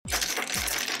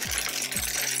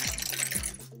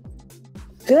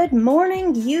Good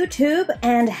morning, YouTube,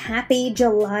 and happy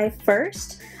July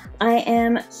 1st. I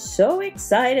am so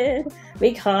excited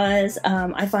because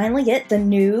I finally get the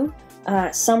new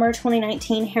summer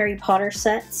 2019 Harry Potter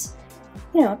sets,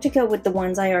 to go with the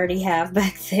ones I already have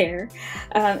back there.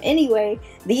 Anyway,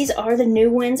 these are the new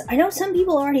ones. I know some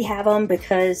people already have them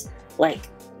because,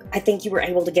 I think you were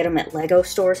able to get them at Lego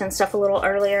stores and stuff a little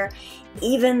earlier,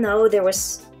 even though there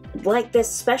was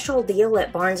this special deal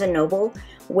at Barnes & Noble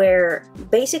where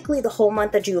basically the whole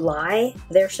month of July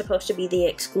they're supposed to be the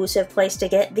exclusive place to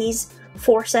get these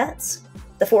 4 sets,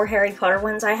 the 4 Harry Potter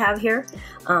ones I have here,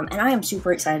 and I am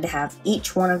super excited to have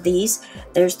each one of these.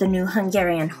 There's the new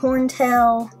Hungarian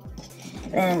Horntail,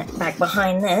 then back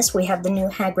behind this we have the new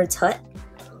Hagrid's Hut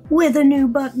with a new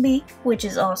Buckbeak, which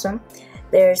is awesome.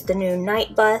 There's the new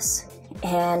Night Bus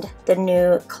and the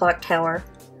new Clock Tower,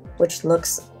 which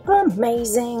looks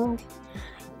amazing.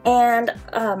 And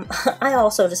I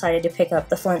also decided to pick up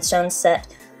the Flintstones set.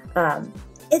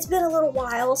 It's been a little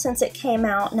while since it came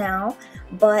out now,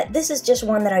 but this is just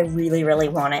one that I really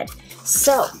wanted.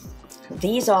 So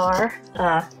these are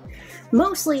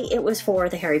mostly it was for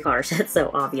the Harry Potter set, so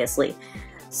obviously.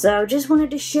 So just wanted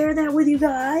to share that with you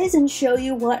guys and show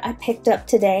you what I picked up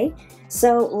today.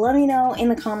 So let me know in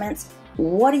the comments,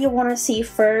 what do you want to see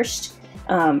first?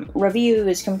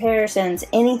 Reviews, comparisons,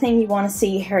 anything you want to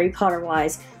see Harry Potter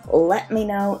wise, let me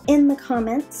know in the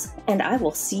comments, and I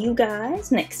will see you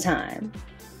guys next time.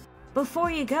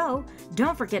 Before you go,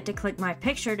 don't forget to click my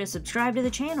picture to subscribe to the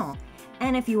channel.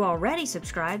 And if you already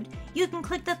subscribed, you can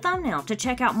click the thumbnail to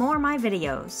check out more of my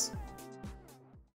videos.